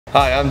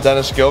Hi, I'm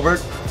Dennis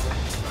Gilbert.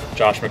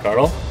 Josh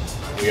McArdle.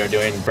 We are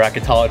doing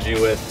Bracketology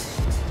with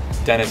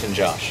Dennis and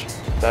Josh.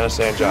 Dennis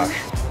and Josh,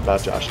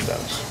 not Josh and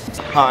Dennis.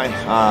 Hi,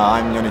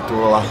 I'm Joni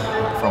Tuulola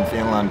from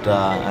Finland,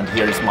 and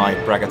here is my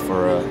bracket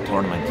for a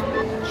tournament.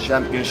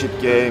 Championship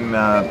game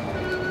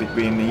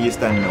between East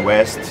and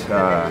West,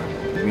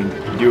 between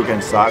Duke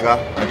and Saga.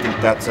 I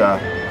think that's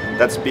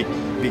a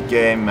big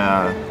game.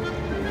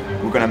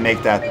 We're gonna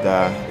make that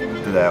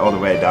all the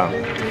way down.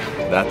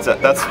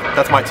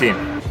 That's my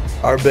team.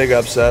 Our big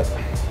upset,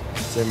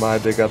 say my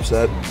big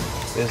upset,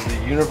 is the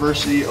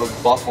University of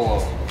Buffalo.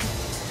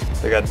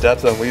 They got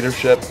depth on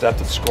leadership,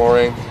 depth at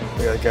scoring.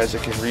 They got guys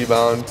that can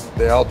rebound.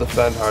 They all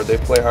defend hard. They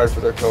play hard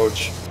for their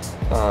coach.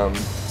 And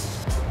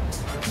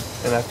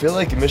I feel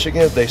like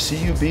Michigan, if they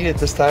see UB at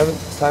this time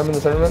in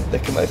the tournament,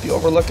 they might be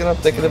overlooking them,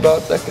 thinking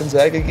about that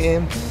Gonzaga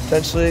game,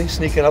 potentially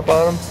sneaking up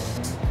on them.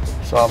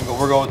 So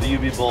we're going with the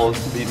UB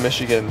Bulls to beat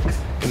Michigan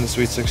in the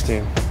Sweet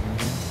 16.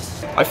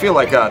 I feel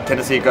like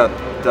Tennessee got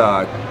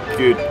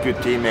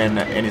good team in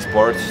any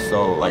sports.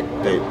 So like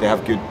they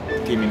have good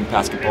team in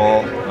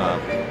basketball,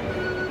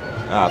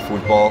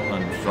 football,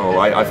 and so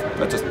I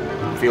just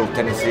feel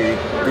Tennessee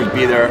could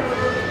be there.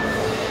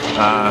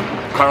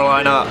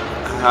 Carolina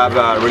have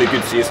a really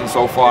good season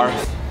so far.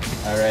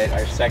 All right,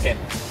 our second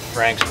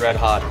Frank's Red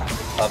Hot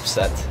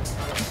upset.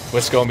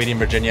 Wisco meeting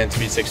Virginia in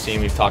Sweet 16.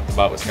 We've talked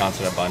about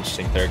Wisconsin a bunch. I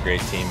think they're a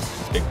great team,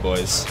 big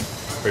boys.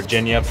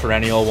 Virginia,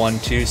 perennial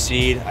 1-2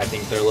 seed. I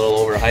think they're a little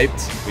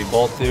overhyped. We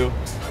both do.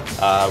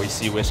 We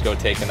see Wisco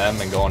taking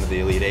them and going to the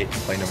Elite Eight,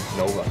 playing them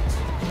Nova.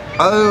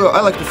 I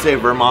like to say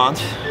Vermont.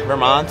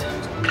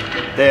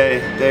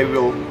 They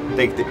will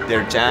take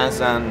their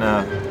chance, and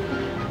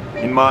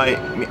in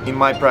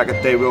my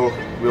bracket they will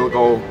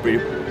go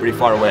pretty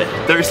far away.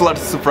 There is a lot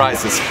of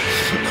surprises,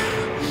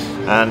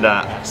 and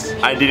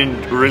I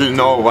didn't really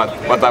know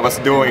what I was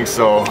doing,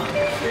 so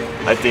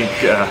I think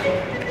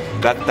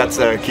that's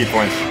a key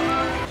point.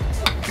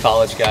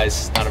 College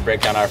guys, time to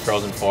break down our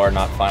Frozen Four,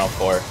 not Final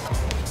Four.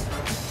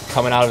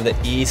 Coming out of the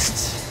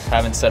East,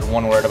 haven't said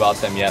one word about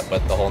them yet,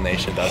 but the whole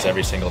nation does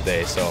every single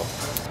day. So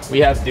we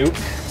have Duke.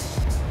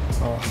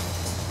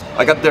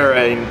 I got there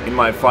in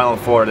my Final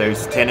Four.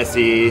 There's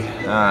Tennessee, is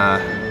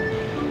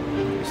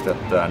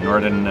that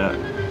Northern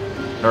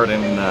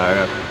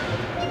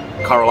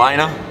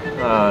Carolina,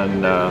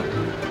 and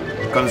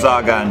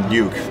Gonzaga and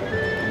Duke.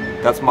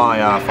 That's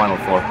my Final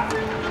Four.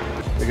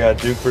 We got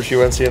Duke versus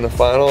UNC in the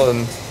final,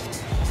 and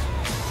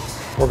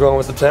we're going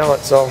with the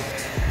talent. So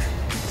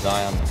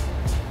Zion.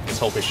 Let's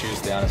hope his shoes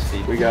stay on his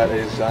feet. we got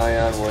a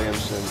Zion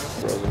Williamson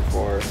Frozen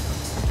Four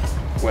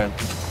win.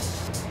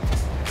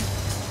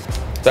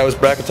 That was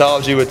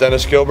Bracketology with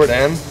Dennis Gilbert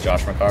and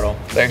Josh McArdle.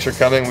 Thanks for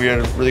coming. We had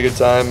a really good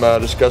time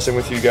discussing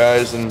with you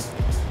guys and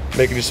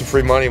making you some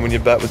free money when you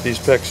bet with these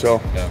picks. So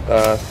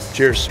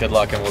cheers. Good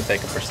luck, and we'll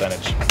take a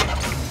percentage.